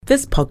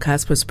This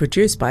podcast was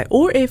produced by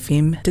OAR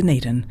FM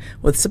Dunedin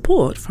with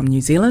support from New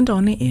Zealand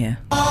On the Air.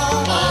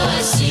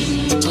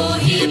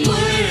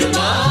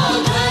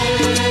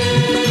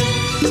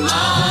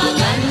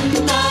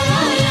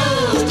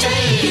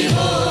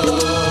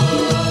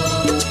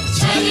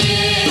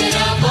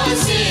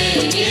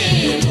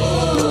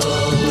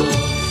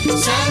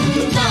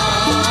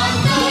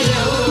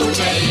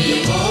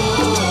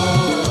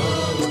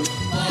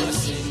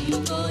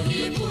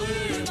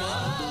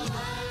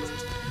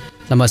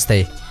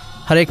 नमस्ते।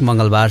 हरेक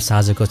मंगलबार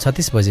साँझको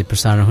 36 बजे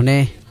प्रसारण हुने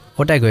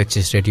ओटाको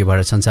एक्सिस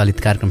रेडियोबाट सञ्चालित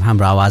कार्यक्रम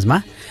हाम्रो आवाजमा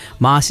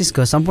म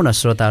आशिषको सम्पूर्ण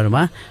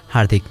श्रोताहरूमा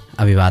हार्दिक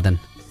अभिवादन।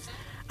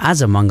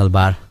 आज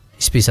मंगलबार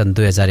इस्वी सन्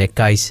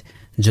 2021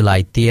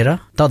 जुलाई 13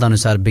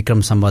 तदनुसार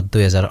विक्रम सम्वत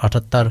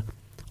 2078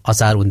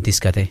 असार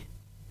 29 गते।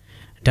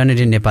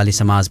 डनेडिन नेपाली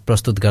समाज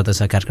प्रस्तुत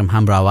गर्दछ कार्यक्रम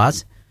हाम्रो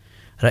आवाज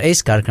र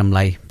यस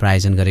कार्यक्रमलाई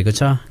प्रायोजन गरेको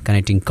छ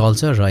कनेक्टिङ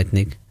कल्चर र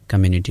एथनिक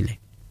कम्युनिटीले।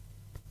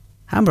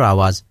 हाम्रो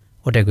आवाज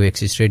ओटाको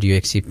एक्सिस रेडियो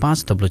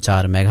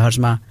 105.4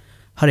 मेगाहर्जमा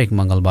हरेक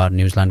मंगलबार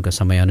न्युजिल्यान्डको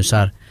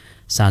समयअनुसार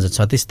साँझ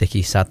 36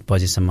 देखि 7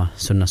 बजेसम्म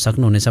सुन्न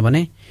सक्नुहुनेछ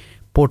भने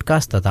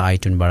पोडकास्ट तथा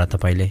आइट्युनबाट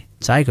तपाईँले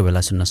चाहेको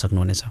बेला सुन्न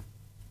सक्नुहुनेछ।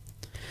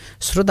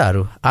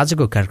 श्रोताहरू,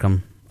 आजको कार्यक्रम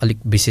अलिक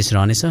विशेष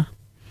रहनेछ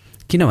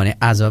किनभने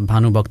आज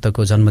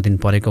भानुभक्तको जन्मदिन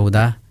परेको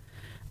हुँदा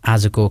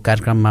आजको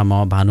कार्यक्रममा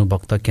म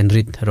भानुभक्त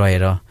केन्द्रित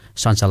रहेर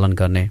सञ्चालन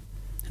गर्ने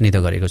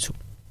निधो गरेको छु।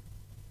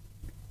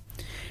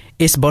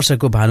 यस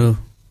वर्षको भानु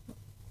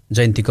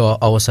जयन्तीको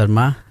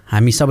अवसरमा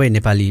हामी सबै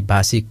नेपाली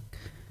भाषिक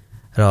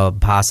र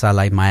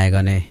भाषालाई माया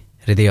गर्ने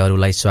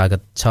हृदयहरूलाई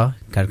स्वागत छ।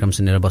 कार्यक्रम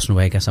सुनेर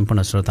बस्नुभएका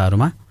सम्पूर्ण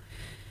श्रोताहरूमा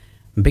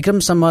विक्रम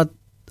सम्वत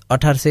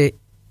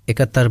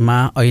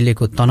 1871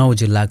 अहिलेको तनहुँ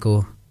जिल्लाको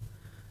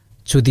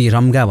चुदी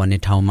रम्गा भन्ने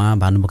ठाउँमा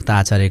भानुभक्त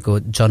आचार्यको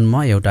जन्म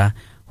एउटा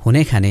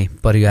हुने खाने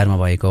परिवारमा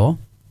भएको हो।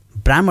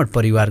 ब्राह्मण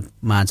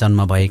परिवारमा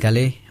जन्म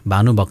भएकाले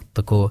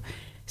भानुभक्तको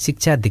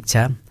शिक्षा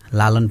दीक्षा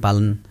लालन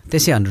पालन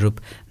त्यसै अनुरूप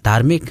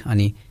धार्मिक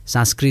अनि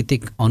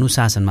सांस्कृतिक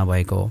अनुशासनमा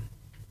भएको हो।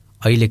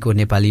 अहिलेको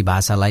नेपाली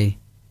भाषालाई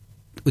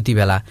उति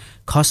बेला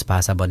खस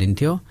भाषा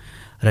भनिन्थ्यो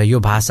र यो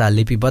भाषा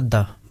लिपिबद्ध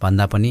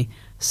भन्दा पनि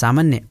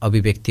सामान्य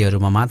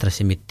अभिव्यक्तिहरूमा मात्र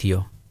सीमित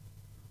थियो।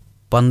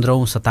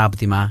 15औं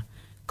शताब्दीमा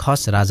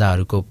खस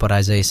राजाहरूको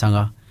पराजयसँग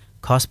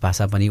खस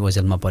भाषा पनि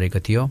ओझेलमा परेको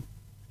थियो।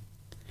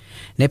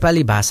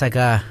 नेपाली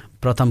भाषाका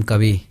प्रथम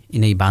कवि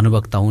यिनै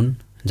भानुभक्त हुन्,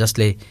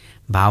 जसले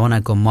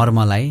भावनाको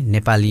मर्मलाई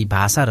नेपाली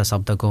भाषा र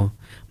शब्दको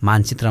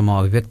मानचित्रमा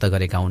अभिव्यक्त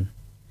गरेका हुन्।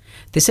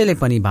 त्यसैले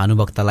पनि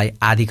भानुभक्तलाई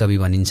आदिकवि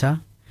भनिन्छ।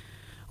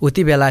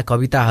 उति बेला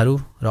कविताहरू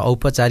र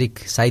औपचारिक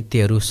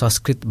साहित्यहरू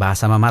संस्कृत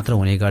भाषामा मात्र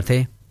हुने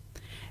गर्थे।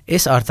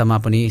 यस अर्थमा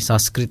पनि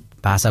संस्कृत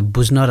भाषा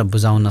बुझ्न र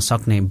बुझाउन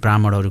सक्ने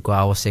ब्राह्मणहरूको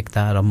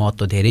आवश्यकता र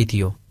महत्त्व धेरै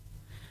थियो।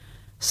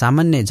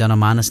 सामान्य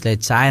जनमानसले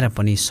चाहेर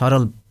पनि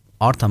सरल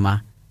अर्थमा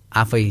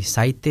आफै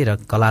साहित्य र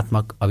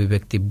कलात्मक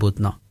अभिव्यक्ति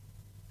बुझ्न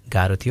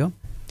गाह्रो थियो।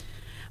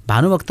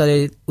 भानुभक्तले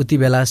उति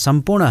बेला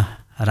सम्पूर्ण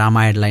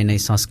रामायणलाई नै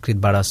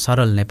संस्कृतबाट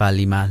सरल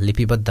नेपालीमा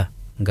लिपिबद्ध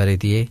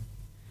गरिदिए।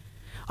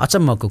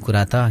 अचम्मको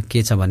कुरा त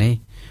के छ भने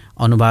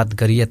अनुवाद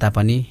गरिए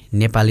तापनि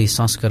नेपाली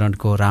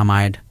संस्करणको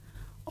रामायण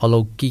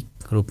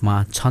अलौकिक रूपमा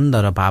छन्द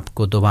र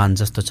भावको दोभान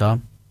जस्तो छ।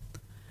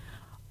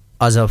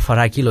 अझ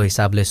फराकिलो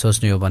हिसाबले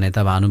सोच्ने हो भने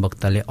त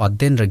भानुभक्तले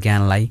अध्ययन र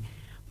ज्ञानलाई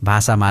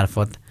भाषा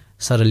मार्फत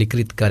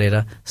सरलीकृत गरेर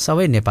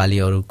सबै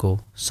नेपालीहरूको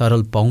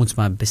सरल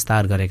पहुँचमा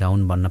विस्तार गरेका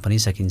हुन् भन्न पनि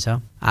सकिन्छ।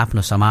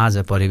 आफ्नो समाज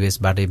र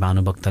परिवेशबाटै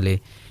भानुभक्तले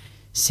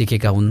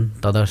सिकेका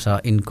हुन्, तदर्थ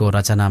यिनको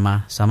रचनामा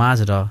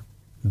समाज र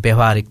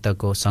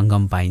व्यवहारिकताको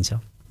सङ्गम पाइन्छ।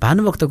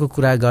 भानुभक्तको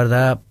कुरा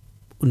गर्दा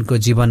उनको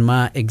जीवनमा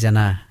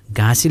एकजना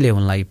घाँसीले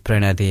उनलाई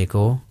प्रेरणा दिएको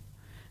हो।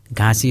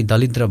 घाँसी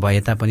दलिद्र भए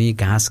तापनि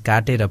घाँस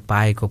काटेर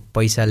पाएको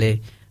पैसाले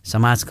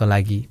समाजका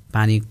लागि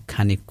पानी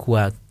खाने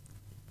कुवा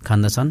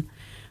खन्दछन्।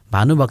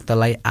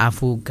 भानुभक्तलाई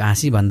आफू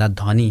घाँसीभन्दा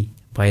धनी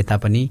भए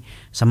तापनि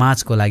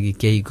समाजको लागि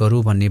केही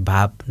गरौँ भन्ने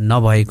भाव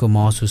नभएको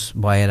महसुस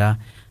भएर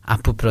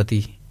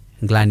आफूप्रति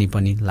ग्लानि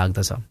पनि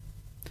लाग्दछ।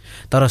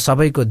 तर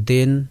सबैको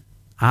देन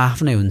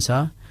आफ्नै हुन्छ।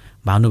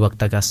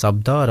 भानुभक्तका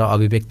शब्द र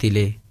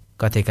अभिव्यक्तिले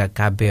कथेका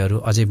काव्यहरू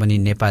अझै पनि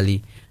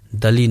नेपाली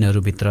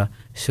दलिनहरूभित्र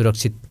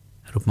सुरक्षित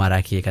रूपमा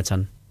राखिएका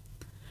छन्।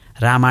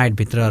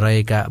 रामायणभित्र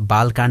रहेका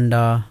बालकाण्ड,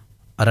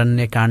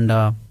 अरण्यकाण्ड,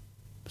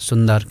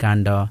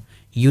 सुन्दरकाण्ड,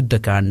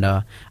 युद्धकाण्ड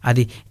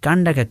आदि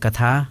काण्डका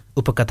कथा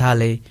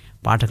उपकथाले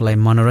पाठकलाई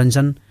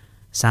मनोरञ्जन,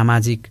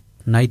 सामाजिक,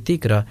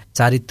 नैतिक र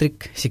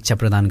चारित्रिक शिक्षा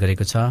प्रदान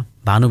गरेको छ।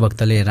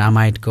 भानुभक्तले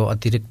रामायणको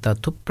अतिरिक्त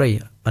थुप्रै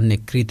अन्य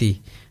कृति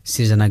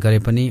सिर्जना गरे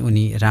पनि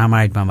उनी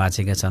रामायणमा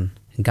बाँचेका छन्।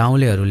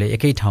 गाउँलेहरूले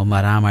एकै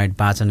ठाउँमा रामायण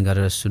वाचन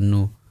गरेर सुन्नु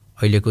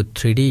अहिलेको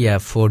 3D या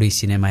 4D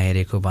सिनेमा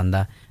हेरेको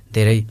भन्दा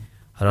धेरै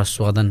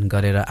रसवर्धन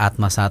गरेर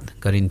आत्मसात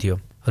गरिन्थ्यो।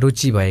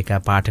 रुचि भएका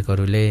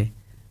पाठकहरूले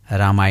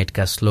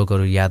रामायणका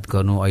श्लोकहरू याद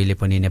गर्नु अहिले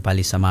पनि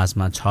नेपाली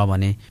समाजमा छ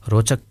भने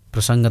रोचक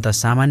प्रसङ्ग त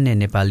सामान्य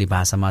नेपाली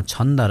भाषामा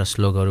छन्द र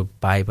श्लोकहरू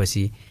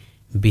पाएपछि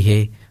बिहे,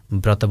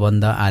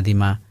 व्रतबन्ध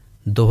आदिमा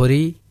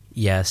दोहोरी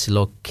या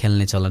श्लोक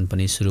खेल्ने चलन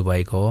पनि सुरु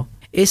भएको हो।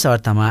 यस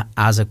अर्थमा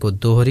आजको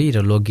दोहोरी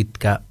र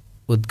लोकगीतका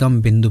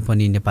उद्गम बिन्दु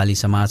पनि नेपाली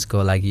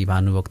समाजको लागि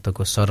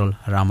भानुभक्तको सरल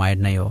रामायण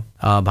नै हो।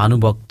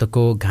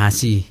 भानुभक्तको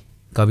घाँसी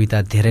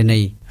कविता धेरै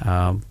नै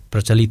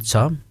प्रचलित छ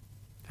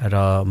र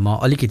म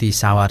अलिकति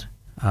सावार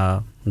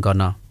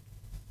गर्न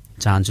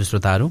चाहन्छु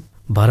श्रोताहरू।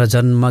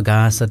 भरजन्म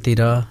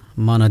घाँसतिर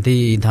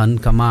मनदी धन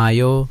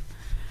कमायो,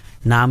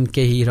 नाम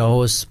केही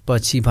रहोस्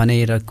पछि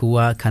भनेर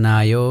कुवा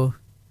खनायो।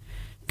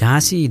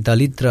 घाँसी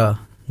दलिद्र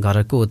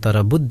घरको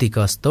तर बुद्धि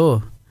कस्तो,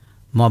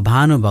 म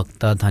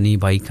भानुभक्त धनी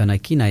भइकन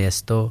किन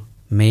यस्तो।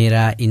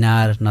 मेरा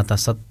इनार न त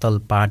सत्तल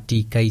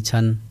पार्टीकै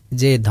छन्,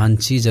 जे धन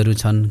चिजहरू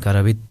छन्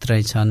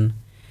घरभित्रै छन्।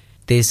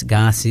 त्यस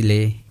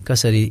घाँसीले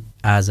कसरी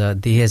आज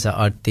दिएछ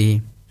अर्थी,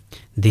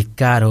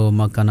 धिक्कार हो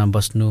मकन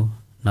बस्नु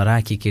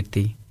नराखी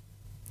कीर्ति।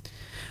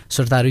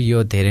 श्रोताहरू,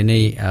 यो धेरै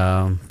नै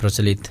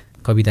प्रचलित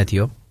कविता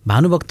थियो।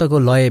 भानुभक्तको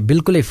लय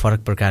बिल्कुलै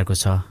फरक प्रकारको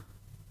छ।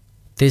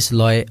 त्यस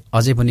लय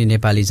अझै पनि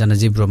नेपाली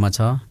जनजीवनमा छ।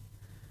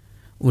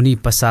 उनी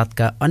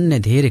पश्चातका अन्य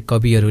धेरै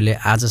कविहरूले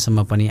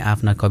आजसम्म पनि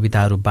आफ्ना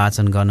कविताहरू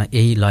वाचन गर्न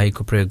यही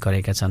लयको प्रयोग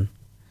गरेका छन्।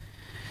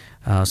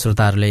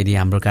 श्रोताहरूले यदि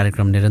हाम्रो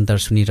कार्यक्रम निरन्तर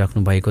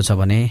सुनिराख्नु भएको छ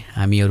भने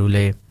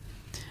हामीहरूले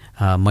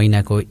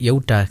महिनाको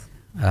एउटा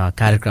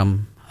कार्यक्रम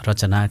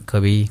रचना,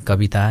 कवि,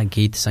 कविता,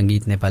 गीत,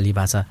 सङ्गीत, नेपाली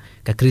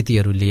भाषाका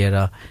कृतिहरू लिएर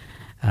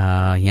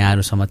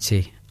यहाँहरू समक्ष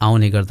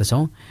आउने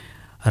गर्दछौँ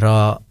र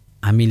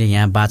हामीले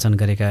यहाँ वाचन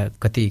गरेका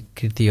कति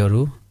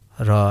कृतिहरू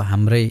र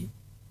हाम्रै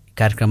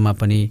कार्यक्रममा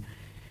पनि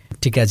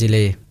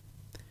टिकाजीले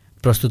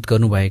प्रस्तुत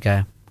गर्नुभएका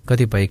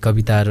कतिपय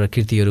कविता र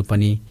कृतिहरू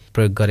पनि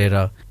प्रयोग गरेर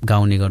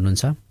गाउने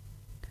गर्नुहुन्छ।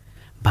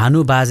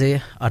 भानु बाजे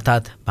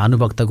अर्थात्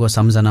भानुभक्तको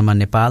सम्झनामा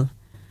नेपाल,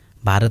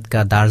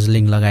 भारतका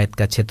दार्जिलिङ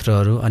लगायतका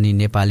क्षेत्रहरू अनि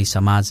नेपाली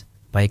समाज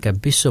भएका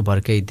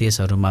विश्वभरकै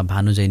देशहरूमा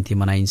भानु जयन्ती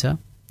मनाइन्छ।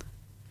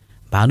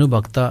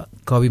 भानुभक्त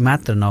कवि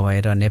मात्र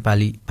नभएर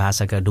नेपाली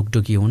भाषाका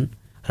ढुकढुकी हुन्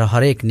र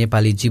हरेक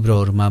नेपाली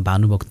जिब्रोहरूमा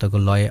भानुभक्तको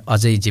लय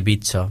अझै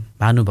जीवित छ।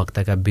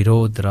 भानुभक्तका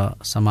विरोध र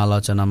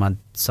समालोचनामा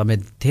समेत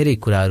धेरै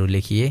कुराहरू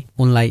लेखिए।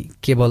 उनलाई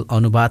केवल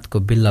अनुवादको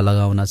बिल्ला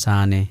लगाउन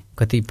चाहने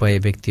कतिपय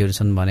व्यक्तिहरू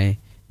छन् भने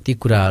ती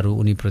कुराहरू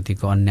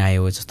उनीप्रतिको अन्याय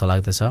हो जस्तो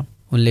लाग्दछ।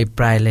 उनले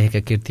प्राय लेखेका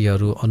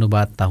कृतिहरू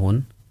अनुवाद त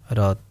हुन् र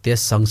त्यस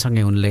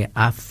सँगसँगै उनले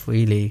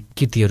आफैले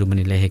कृतिहरू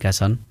पनि लेखेका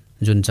छन्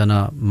जुन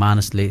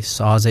जनमानसले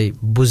सहजै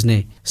बुझ्ने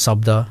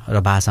शब्द र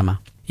भाषामा।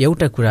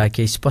 एउटा कुरा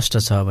के स्पष्ट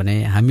छ भने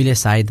हामीले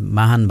सायद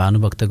महान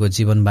भानुभक्तको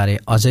जीवनबारे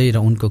अझै र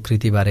उनको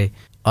कृतिबारे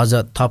अझ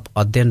थप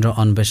अध्ययन र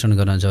अन्वेषण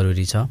गर्न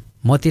जरुरी छ।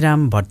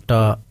 मोतीराम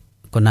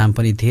भट्टको नाम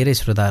पनि धेरै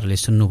श्रोताहरूले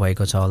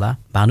सुन्नुभएको छ होला।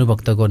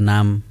 भानुभक्तको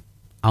नाम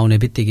आउने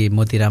बित्तिकै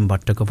मोतीराम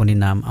भट्टको पनि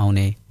नाम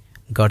आउने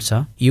गर्छ।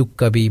 युग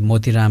कवि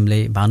मोतीरामले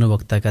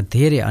भानुभक्तका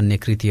धेरै अन्य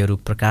कृतिहरू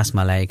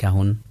प्रकाशमा ल्याएका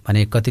हुन्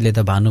भने कतिले त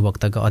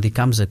भानुभक्तका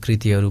अधिकांश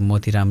कृतिहरू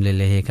मोतीरामले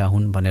लेखेका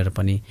हुन् भनेर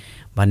पनि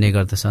भन्ने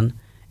गर्दछन्।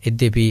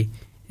 यद्यपि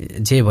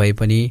जे भए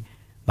पनि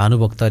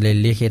भानुभक्तले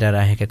लेखेर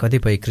राखेका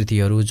कतिपय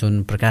कृतिहरू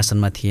जुन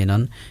प्रकाशनमा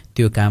थिएनन्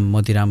त्यो काम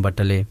मोतीराम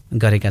भट्टले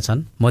गरेका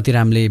छन्।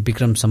 मोतीरामले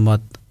विक्रम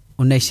सम्वत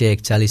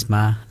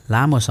 1941मा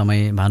लामो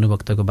समय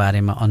भानुभक्तको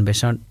बारेमा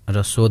अन्वेषण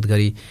र शोध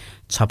गरी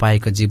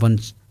छपाएको जीवन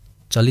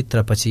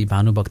चरित्रपछि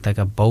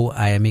भानुभक्तका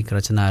बहुआयामिक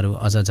रचनाहरू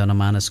अझ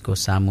जनमानसको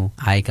सामु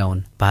आएका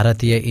हुन्।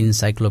 भारतीय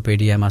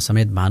इन्साइक्लोपेडियामा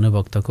समेत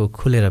भानुभक्तको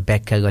खुलेर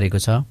व्याख्या गरेको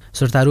छ।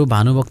 श्रोताहरू,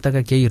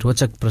 भानुभक्तका केही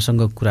रोचक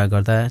प्रसङ्ग कुरा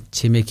गर्दा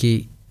छिमेकी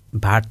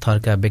भाट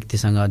थरका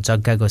व्यक्तिसँग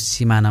जग्गाको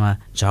सिमानामा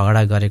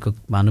झगडा गरेको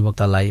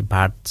भानुभक्तलाई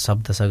भाट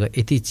शब्दसँग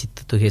यति चित्त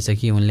दुखेछ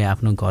कि उनले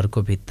आफ्नो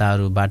घरको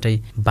भित्ताहरूबाटै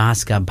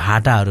बाँसका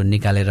भाटाहरू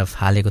निकालेर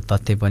फालेको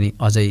तथ्य पनि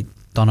अझै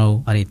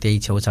तनहु अनि त्यही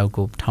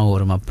छेउछाउको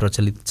ठाउँहरूमा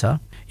प्रचलित छ।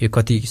 यो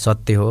कति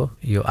सत्य हो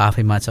यो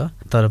आफैमा छ,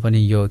 तर पनि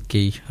यो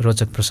केही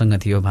रोचक प्रसङ्ग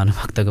थियो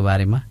भानुभक्तको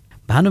बारेमा।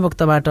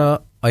 भानुभक्तबाट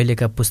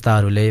अहिलेका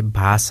पुस्ताहरूले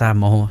भाषा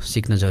मोह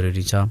सिक्न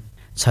जरुरी छ।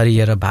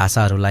 छरिएर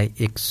भाषाहरूलाई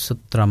एक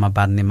सूत्रमा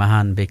बाँध्ने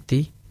महान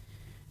व्यक्ति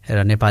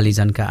र नेपाली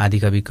जनका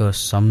आदिकविको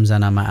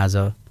सम्झनामा आज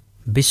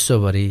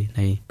विश्वभरि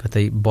नै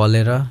कतै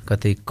बलेर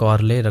कतै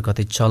करले र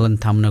कतै चलन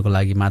थाम्नको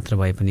लागि मात्र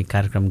भए पनि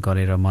कार्यक्रम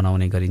गरेर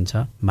मनाउने गरिन्छ।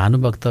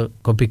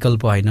 भानुभक्तको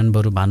विकल्प होइनन्,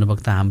 बरु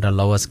भानुभक्त हाम्रा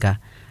लवजका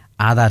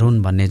आधार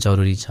हुन् भन्ने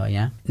जरुरी छ।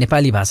 यहाँ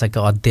नेपाली भाषाका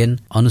अध्ययन,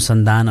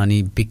 अनुसन्धान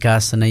अनि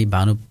विकास नै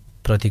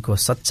भानुप्रतिको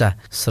सच्चा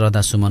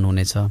श्रद्धा सुमन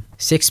हुनेछ।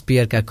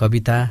 शेक्सपियरका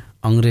कविता,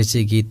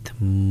 अङ्ग्रेजी गीत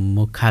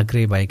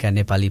मुखाग्रे भएका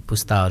नेपाली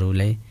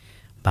पुस्ताहरूले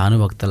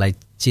भानुभक्तलाई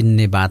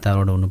चिन्ने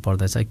वातावरण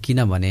हुनुपर्दछ,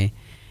 किनभने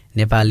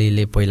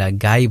नेपालीले पहिला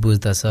गाई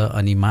बुझ्दछ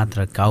अनि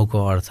मात्र गाउँको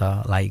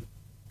अर्थलाई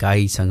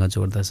गाईसँग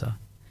जोड्दछ।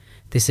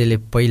 त्यसैले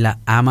पहिला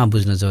आमा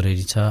बुझ्न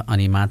जरुरी छ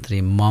अनि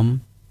मात्रै मम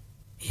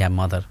या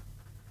मदर।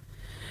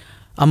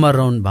 अमर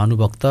रहन्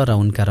भानुभक्त र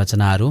उनका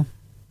रचनाहरू।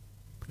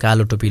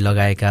 कालो टोपी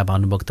लगाएका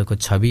भानुभक्तको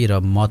छवि र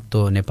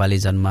महत्त्व नेपाली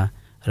जनमा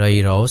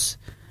रहिरहोस्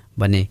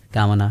भन्ने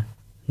कामना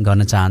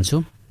गर्न चाहन्छु।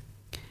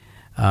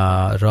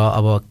 र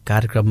अब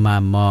कार्यक्रममा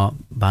म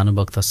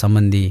भानुभक्त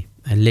सम्बन्धी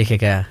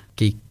लेखेका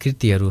केही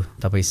कृतिहरू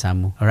तपाईँ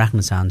सामु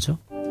राख्न चाहन्छु।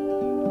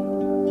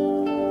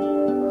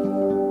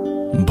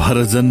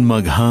 भरजन्म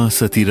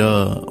घाँसतिर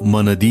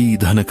मनदी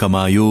धन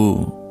कमायो,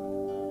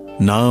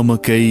 नाम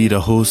कै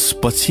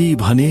रहोस् पछि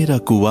भनेर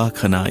कुवा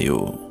खनायो।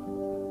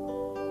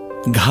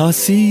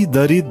 घाँसी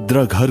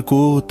दरिद्र घरको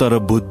तर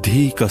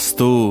बुद्धि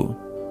कस्तो,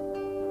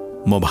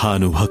 म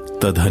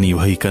भानुभक्त धनी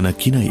भइकन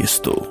किन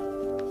यस्तो।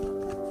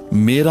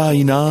 मेरा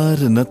इनार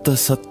न त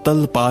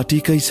सत्तल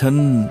पाटीकै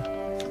छन्,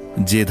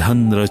 जे धन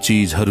र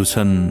चीजहरू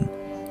छन्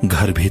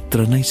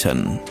घरभित्र नै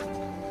छन्।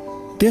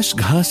 त्यस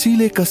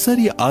घाँसीले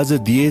कसरी आज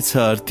दिएछ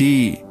अर्ती,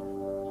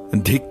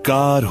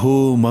 धिक्कार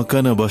हो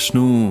मकन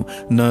बस्नु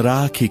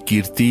नराखी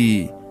कीर्ति,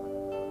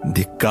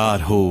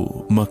 धिक्कार हो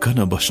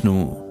मकन बस्नु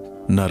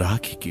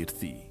नराखी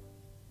कीर्ति।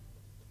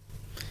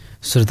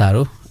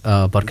 श्रोताहरू,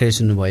 भर्खरै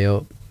सुन्नुभयो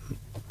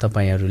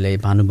तपाईहरूले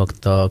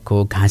भानुभक्तको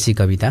घाँसी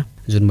कविता,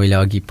 जुन मैले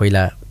अघि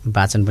पहिला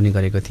वाचन पनि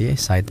गरेको थिएँ।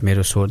 सायद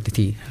मेरो स्वर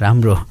त्यति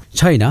राम्रो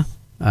छैन,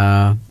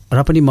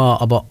 र पनि म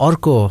अब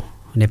अर्को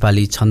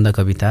नेपाली छन्द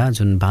कविता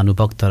जुन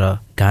भानुभक्त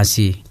र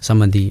घाँसी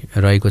सम्बन्धी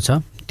रहेको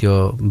छ त्यो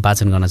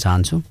वाचन गर्न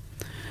चाहन्छु।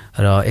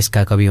 र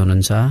यसका कवि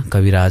हुनुहुन्छ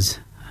कविराज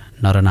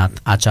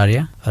नरनाथ आचार्य,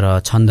 र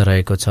छन्द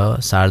रहेको छ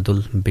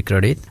शार्दुल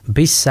विक्रडित।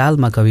 20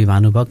 सालमा कवि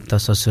भानुभक्त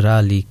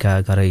ससुरालीका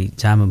घरै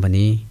जाम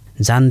बनी,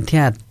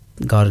 जान्थ्या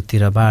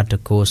घरतिरबाट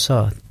कोस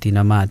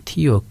तिनमा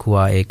थियो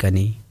कुवा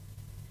एकनी।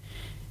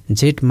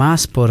 जेठ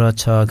मास पोर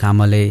छ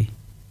घामले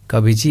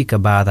कविजीका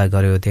बाधा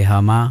गर्यो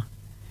देहमा,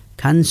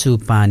 खान्छु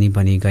पानी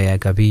बनी गया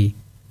कवि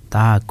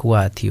ता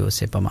कुवा थियो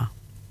सेपमा।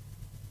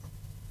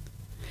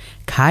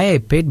 खाए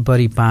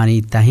पेटभरि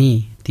पानी तहीँ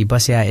ती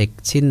बस्या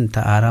एकछिन त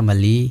आराम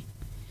लि,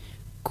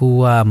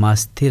 कुवामा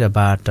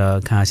स्थिरबाट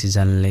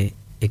घाँसीजनले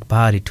एक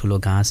भारी ठुलो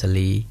घाँस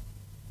लि।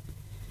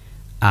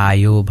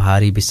 आयो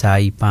भारी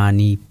बिसाई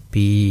पानी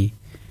पी,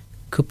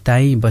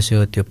 खुप्ताइ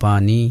बस्यो त्यो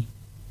पानी,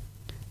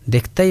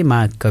 देख्दैमा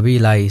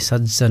कविलाई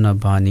सज्जन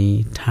भनी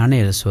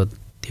ठानेर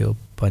सोध्यो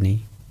पनि।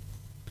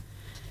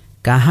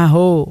 कहाँ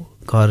हो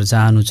घर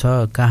जानु छ,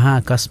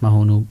 कहाँ कसमा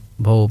हुनु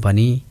भो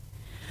भनी,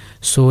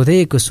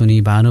 सोधेको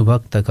सुनि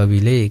भानुभक्त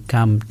कविले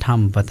काम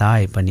ठाम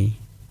बताए पनि।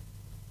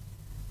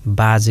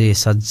 बाजे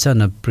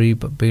सज्जन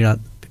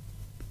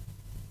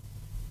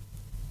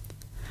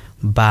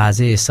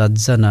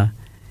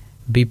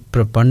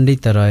विप्र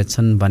पण्डित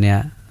रहेछन् भन्या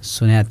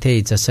सुन्या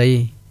थिए जसै,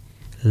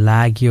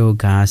 लाग्यो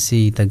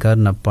घाँसी त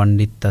गर्न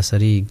पण्डित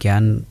तसरी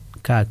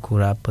ज्ञानका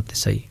कुरा पो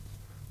त्यसै।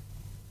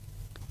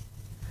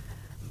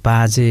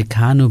 बाजे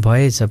खानु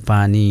भएछ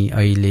पानी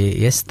अहिले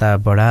यस्ता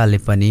बडाले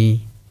पनि,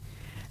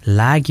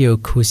 लाग्यो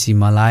खुसी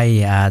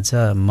मलाई आज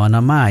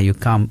मनमा यो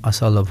काम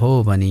असल भो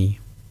भनी।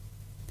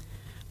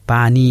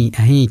 पानी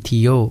यहीँ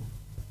थियो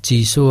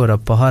चिसो र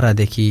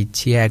पहरादेखि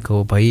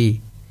चियाको भई,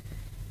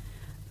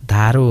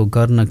 धारो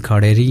गर्न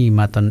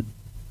खडेरीमा त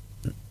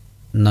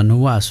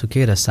ननुवा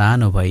सुकेर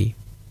सानो भई।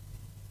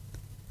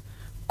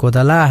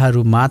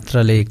 कोदलाहरू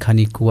मात्रले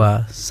खनी कुवा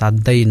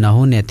साध्यै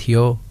नहुने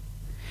थियो,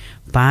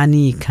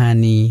 पानी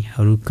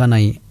खानीहरू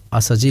कनै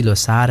असजिलो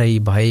साह्रै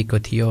भएको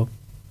थियो।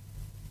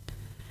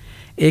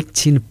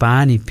 एकछिन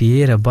पानी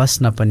पिएर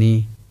बस्न पनि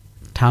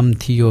ठाम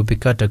थियो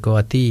विकटको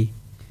अति,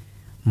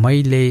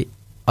 मैले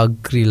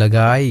अग्री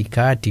लगाई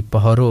काटी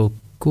पहरो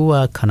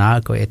कुवा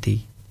खनाको यति।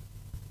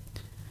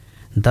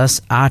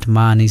 10-8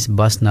 मानिस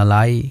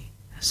बस्नलाई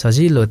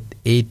सजिलो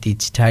यति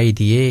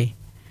छिठाइदिए,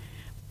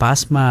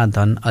 पासमा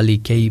धन अलि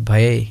केही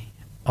भए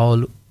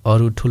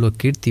अरू ठुलो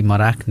कीर्ति म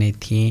राख्ने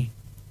थिएँ।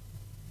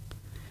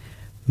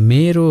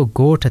 मेरो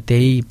गोठ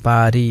त्यही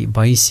पारी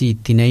भैँसी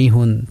तिनै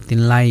हुन्,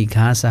 तिनलाई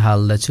घाँस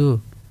हाल्दछु,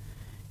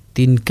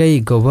 तिनकै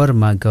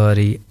गोबरमा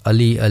गरी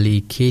अलि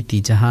खेती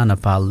जहान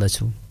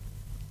पाल्दछु।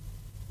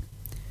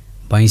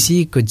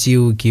 भैँसीको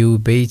जिउ घिउ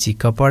बेची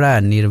कपडा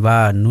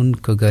निर्वाह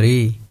नुनको गरी,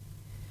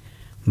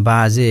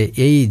 बाजे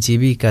यही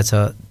जीविका छ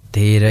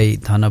धेरै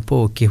धन पो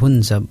के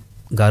हुन्छ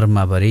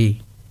घरमा भरी।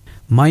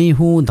 मै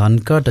हुँ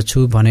धनकट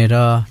छु भनेर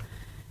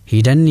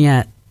हिडन्या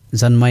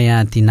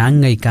जन्मया ती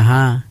नाङ्गै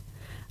कहाँ,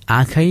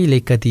 आँखैले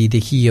कति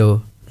देखियो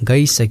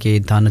गइसके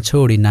धन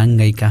छोडी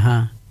नाङ्गै कहाँ।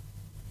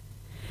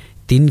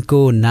 तिनको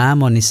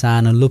नाम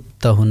निशान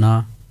लुप्त हुन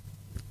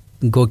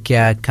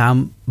गोक्या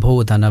काम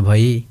भो धन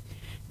भई,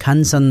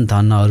 खान्छन्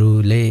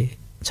धनहरूले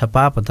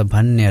छपापत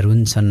भन्ने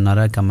रुन्छन्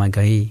नरकमा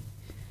गई।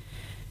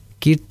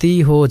 कीर्ति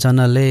हो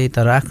जनले त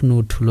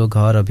राख्नु ठुलो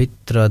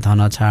घरभित्र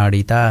धन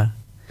छाडिता,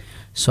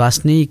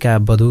 स्वास्नीका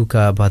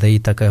बधुका बधै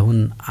तक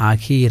हुन्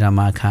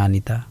आखिरमा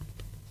खानिता।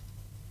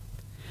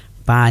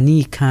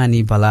 पानी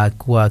खानी भला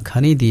कुवा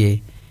खनिदिए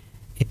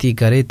यति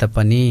गरे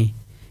पनि,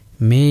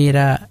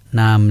 मेरा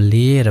नाम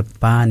लिएर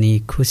पानी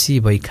खुसी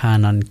भई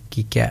खानन्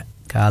कि क्या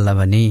काला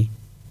भने।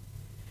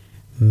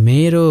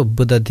 मेरो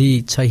बुद्धि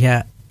छ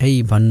है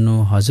भन्नु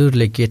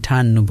हजुरले के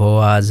ठान्नु भो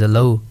आज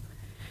लौ,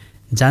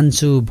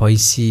 जान्छु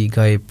भैँसी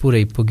गए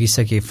पुरै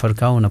पुगिसके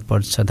फर्काउन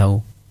पर्छ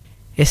धौ।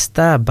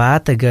 यस्ता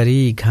बात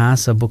गरी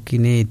घाँस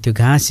बोकिने त्यो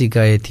घाँसी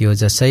गए थियो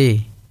जसै,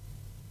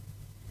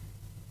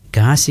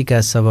 घाँसीका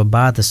सब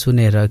बात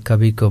सुनेर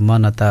कविको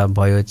मन त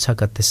भयो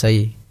छक त्यसै।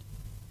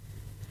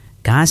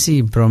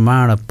 घाँसी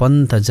ब्रह्माण्ड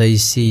पन्थ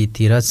जैसी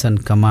तिरछन्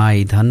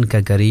कमाई धनका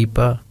गरीब,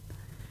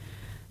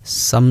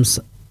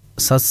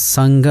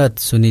 सत्सङ्गत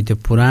सुनि त्यो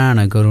पुराण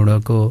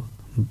गरुडको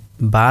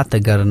बात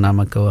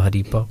गर्नमा को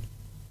हरिप।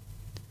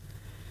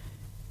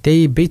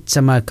 त्यही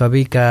बिचमा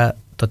कविका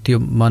त त्यो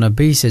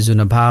मनबिसे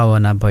जुन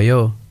भावना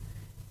भयो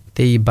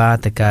त्यही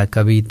बातका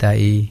कविता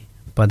यी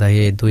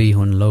पदहे दुई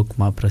हुन्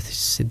लोकमा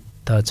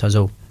प्रसिद्ध छ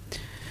जो।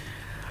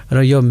 र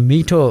यो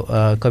मिठो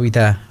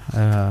कविता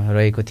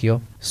रहेको थियो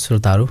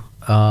श्रोताहरू।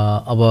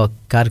 अब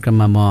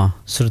कार्यक्रममा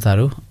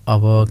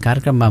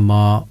म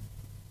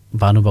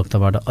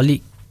भानुभक्तबाट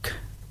अलिक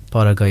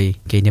पर गई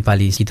केही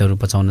नेपाली गीतहरू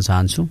बचाउन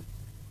चाहन्छु।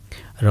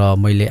 र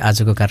मैले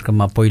आजको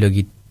कार्यक्रममा पहिलो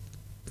गीत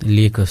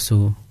लिएको छु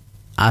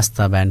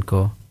आस्था ब्यान्डको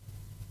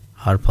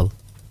हरफल।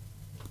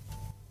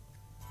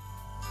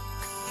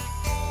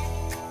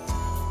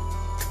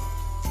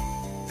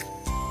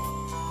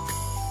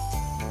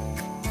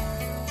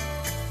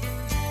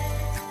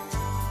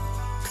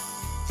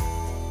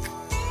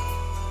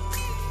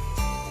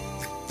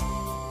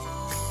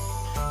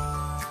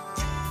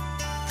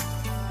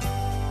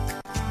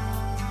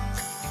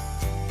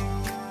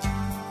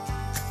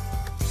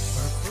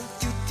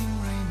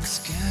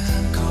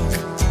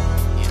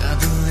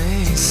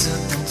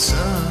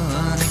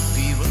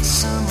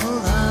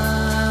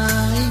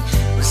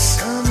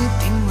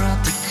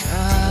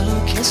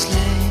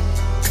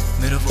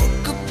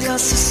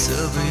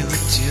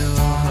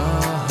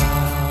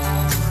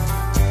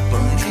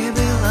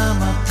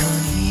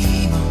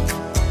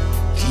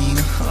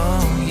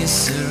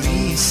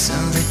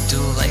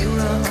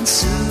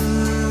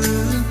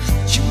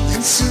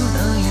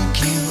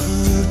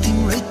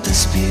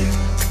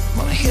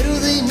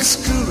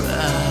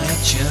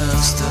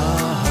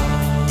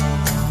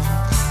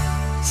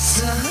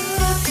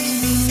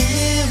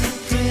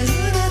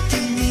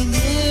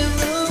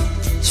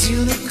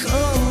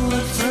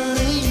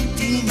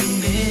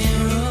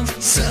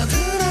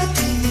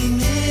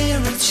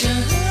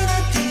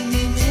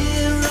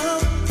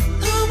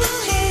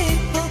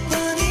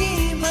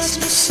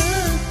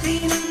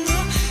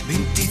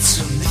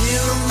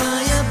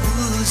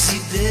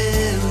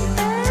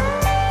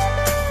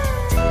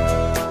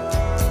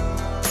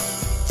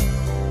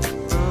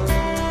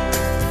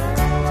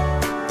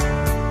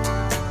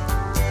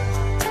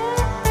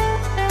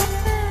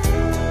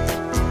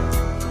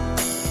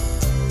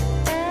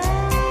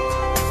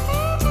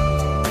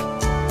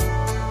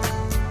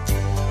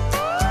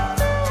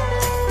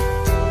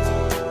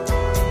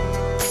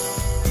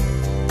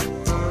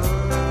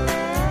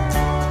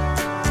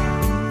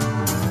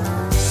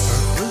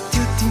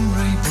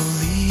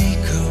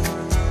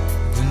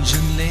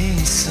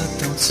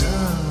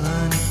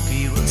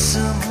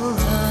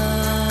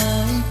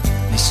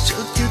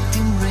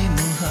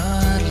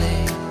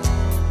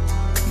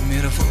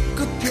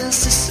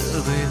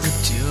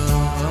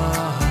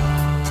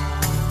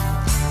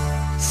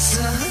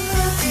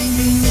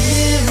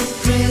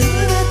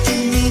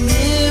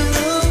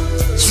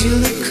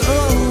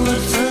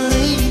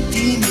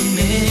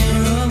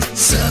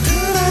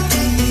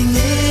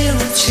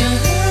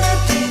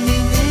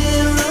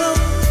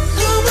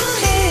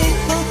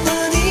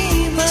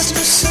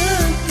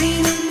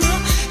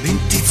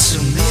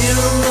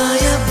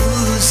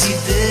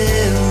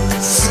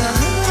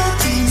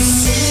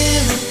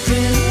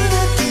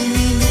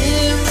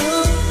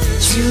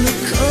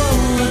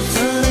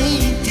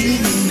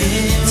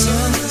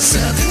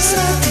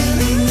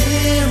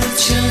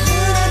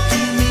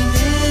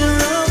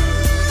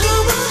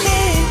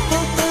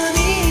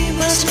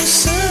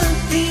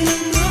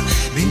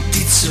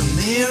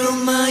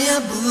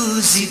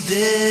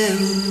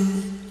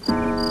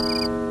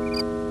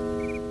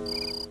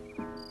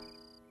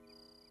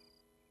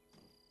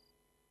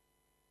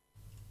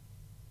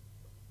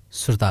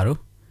 श्रोताहरू,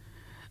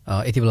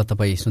 यति बेला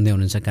तपाईँ सुन्दै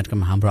हुनुहुन्छ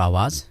कार्यक्रम हाम्रो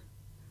आवाज।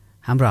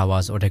 हाम्रो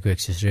आवाज ओटेको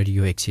एक्सिस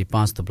रेडियो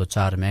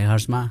 105.4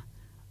 मेगाहर्जमा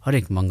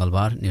हरेक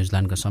मङ्गलबार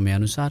न्युजिल्यान्डको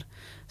समयअनुसार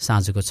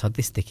साँझको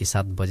 36देखि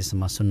 7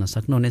 बजेसम्म सुन्न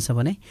सक्नुहुनेछ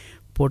भने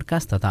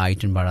पोडकास्ट तथा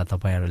आइट्युनबाट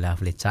तपाईँहरूले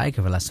आफूले चाहेको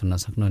बेला सुन्न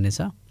सक्नुहुनेछ।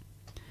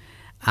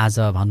 आज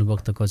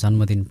भानुभक्तको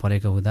जन्मदिन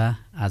परेको हुँदा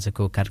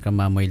आजको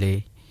कार्यक्रममा मैले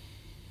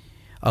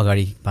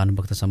अगाडि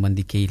भानुभक्त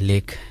सम्बन्धी केही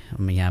लेख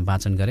यहाँ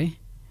वाचन गरेँ।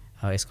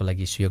 यसको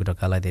लागि सुयोग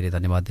ढकाललाई धेरै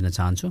धन्यवाद दिन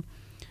चाहन्छु।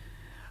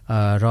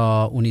 र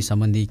उनी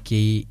सम्बन्धी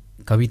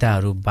केही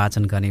कविताहरू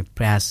वाचन गर्ने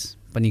प्रयास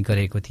पनि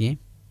गरेको थिएँ।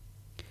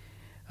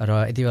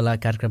 र यति बेला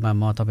कार्यक्रममा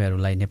म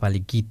तपाईँहरूलाई नेपाली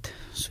गीत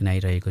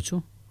सुनाइरहेको छु।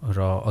 र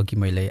अघि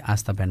मैले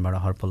आस्था ब्यान्डबाट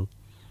हरपल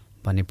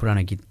भन्ने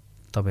पुरानो गीत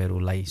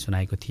तपाईँहरूलाई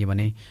सुनाएको थिएँ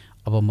भने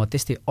अब म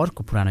त्यस्तै अर्को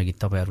पुरानो गीत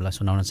तपाईँहरूलाई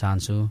सुनाउन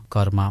चाहन्छु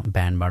कर्मा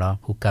ब्यान्डबाट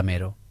हुक्का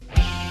मेरो।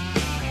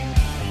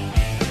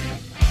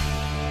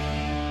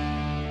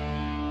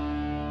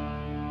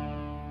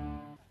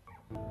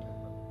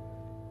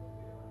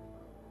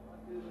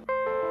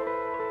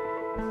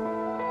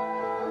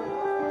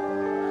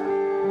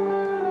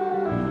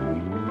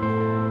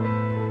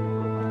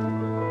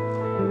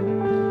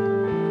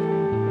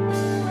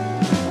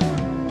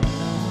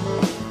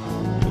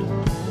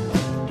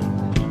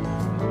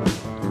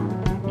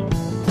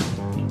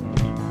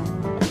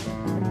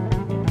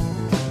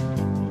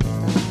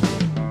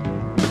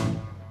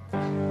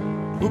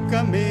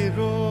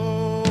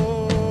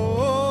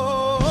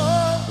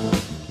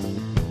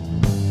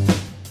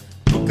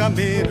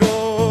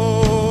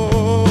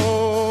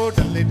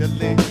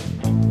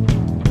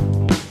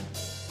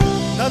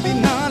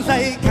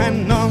 नलिनलाई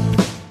खान्न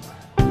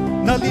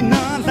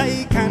नलिनलाई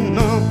खान्न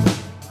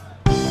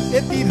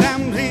यति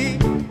राम्री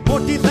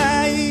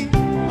मोटीलाई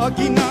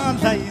अघि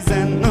नलाई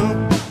जान्न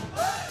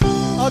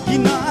अघि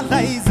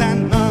नलाई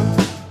जान्न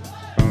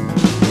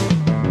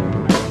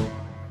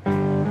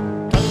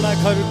तल्ला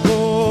घरको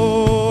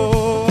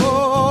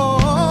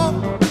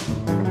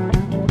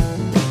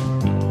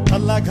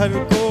तल्ला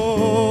घरको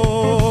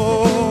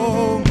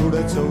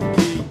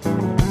बुढाचौकी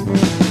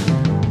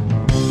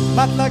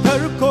माथला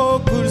घरको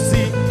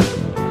कुर्सी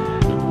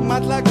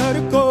माथला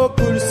घरको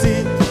कुर्सी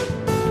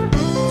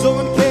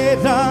जोन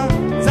खेर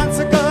जान्छ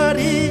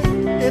गरी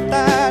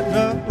यता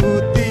र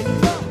उति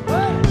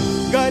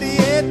गरी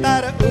यता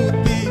र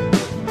उति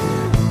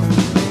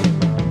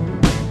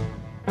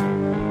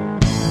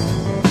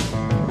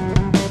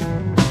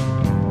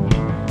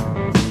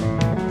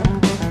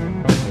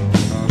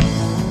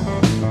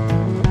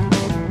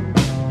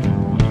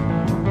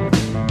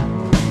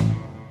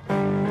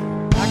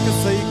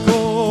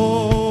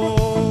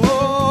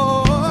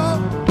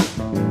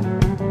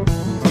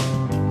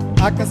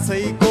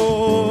आकाशैको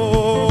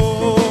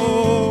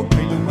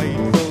मैलो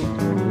मैलो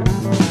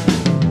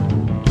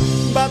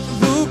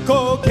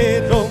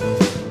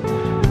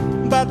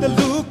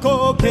बादलुको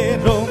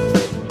घेरो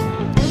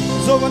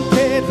जोवन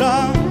खेर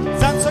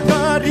जान्छ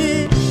गरी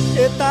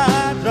यता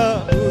र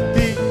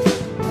उति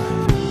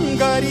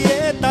गरी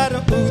यता र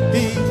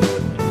उति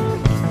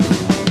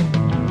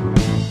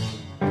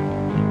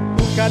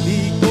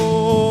उकालीको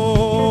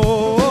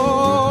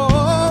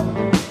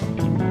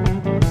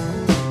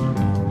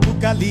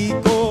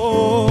उकालीको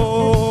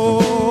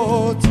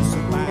चिसो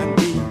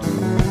पानी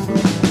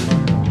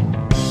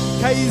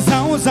खाइ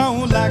जाउँ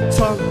जाउँ लाग्छ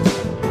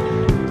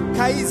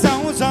खाइ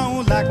जाउँ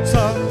जाउँ लाग्छ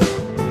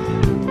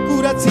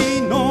कुरा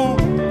चिनो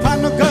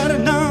फानो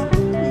गर्न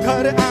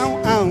घर आउँ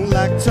आउँ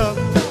लाग्छ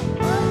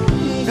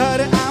घर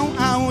आउँ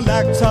आउँ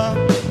लाग्छ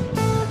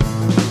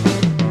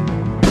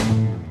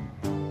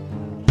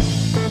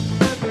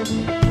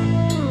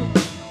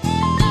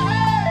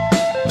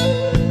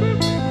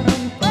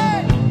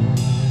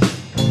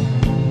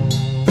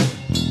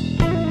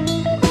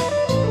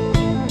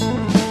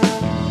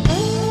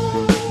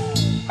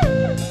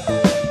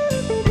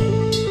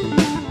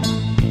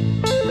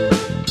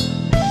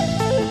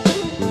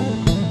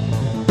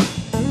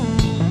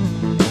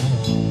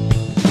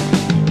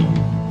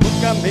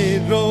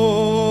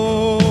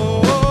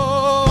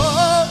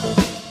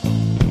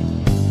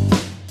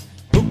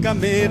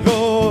मेरो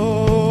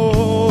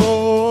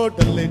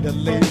डल्ले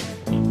डल्ले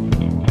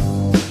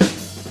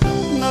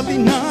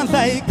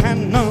नलिनलाई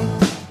खान्न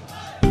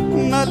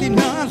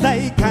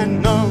नलिनलाई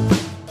खान्न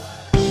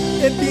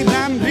यति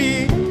राम्री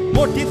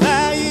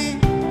मोटीलाई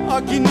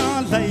अघि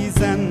नलाई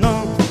जान्न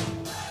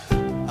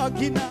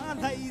अघि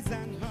नलाई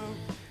जान्न।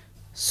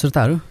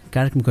 श्रोताहरू,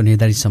 कार्यक्रमको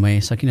निर्धारित समय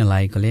सकिन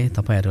लागेकोले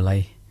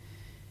तपाईँहरूलाई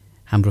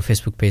हाम्रो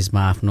फेसबुक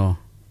पेजमा आफ्नो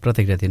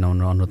प्रतिक्रिया दिन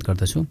अनुरोध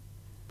गर्दछु।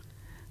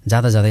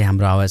 जाँदा जाँदै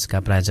हाम्रो आवाजका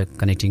प्रायोजक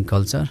कनेक्टिङ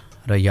कल्चर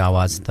र यो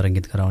आवाज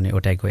तरङ्गित गराउने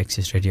ओटाइको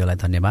एक्सिस रेडियोलाई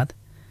धन्यवाद।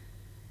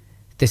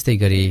 त्यस्तै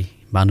गरी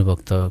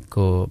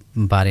भानुभक्तको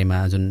बारेमा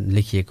जुन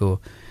लेखिएको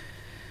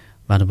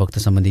भानुभक्त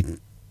सम्बन्धी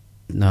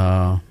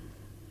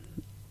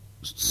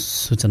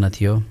सूचना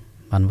थियो,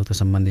 भानुभक्त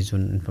सम्बन्धी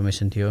जुन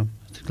इन्फर्मेसन थियो,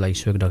 त्यसको लागि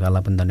सुयोग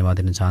ढकाललाई पनि धन्यवाद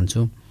दिन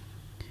चाहन्छु।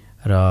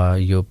 र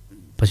यो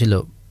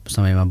पछिल्लो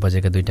समयमा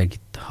बजेका दुईटा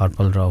गीत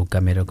हर्पल र हुक्का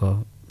मेरोको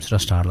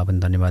स्रष्टाहरूलाई पनि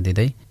धन्यवाद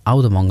दिँदै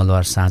आउँदो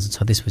मङ्गलबार साँझ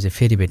 36 बजे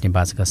फेरि भेट्ने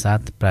बाचाका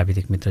साथ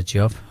प्राविधिक मित्र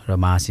जियोफ र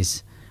म आशिष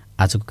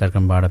आजको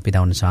कार्यक्रमबाट बिदा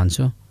हुन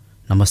चाहन्छु।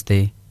 नमस्ते,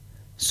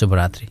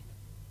 शुभरात्रि।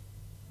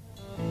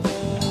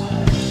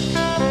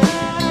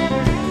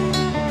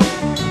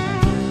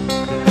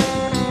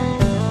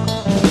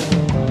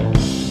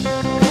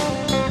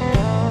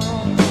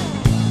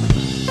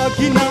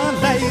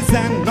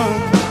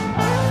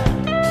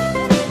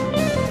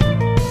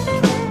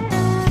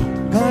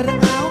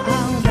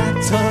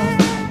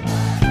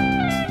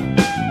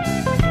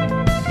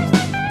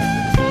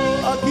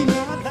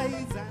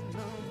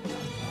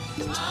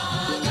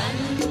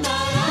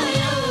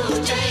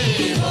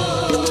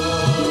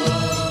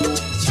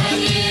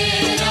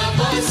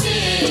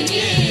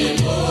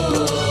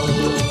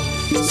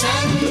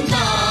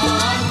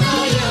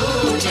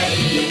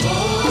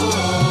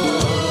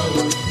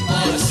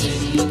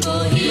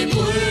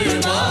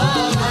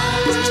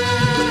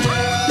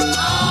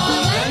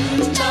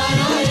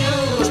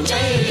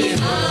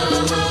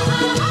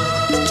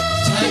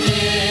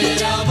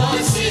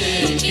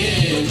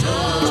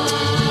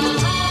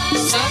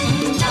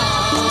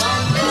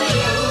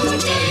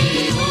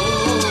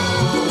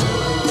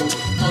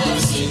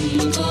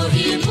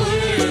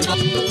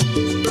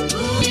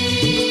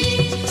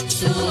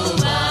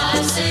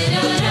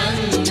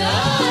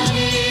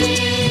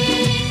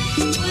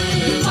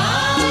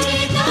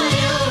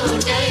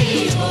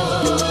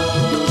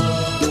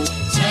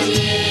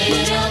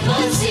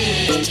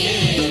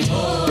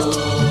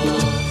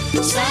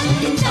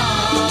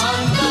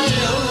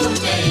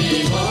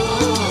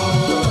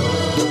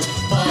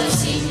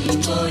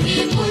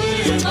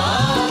 Purva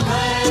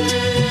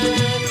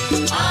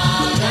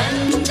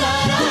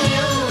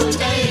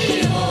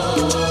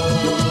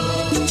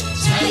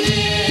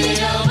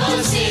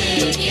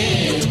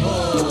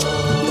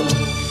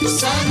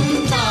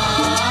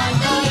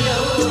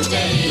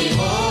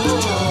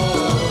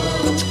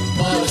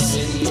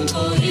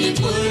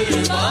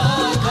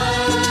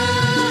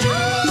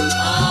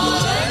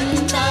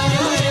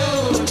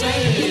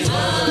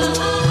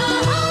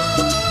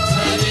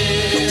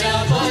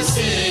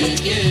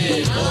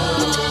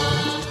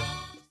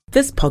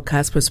This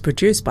podcast was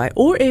produced by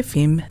OAR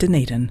FM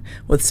Dunedin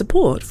with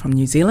support from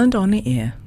New Zealand On the Air.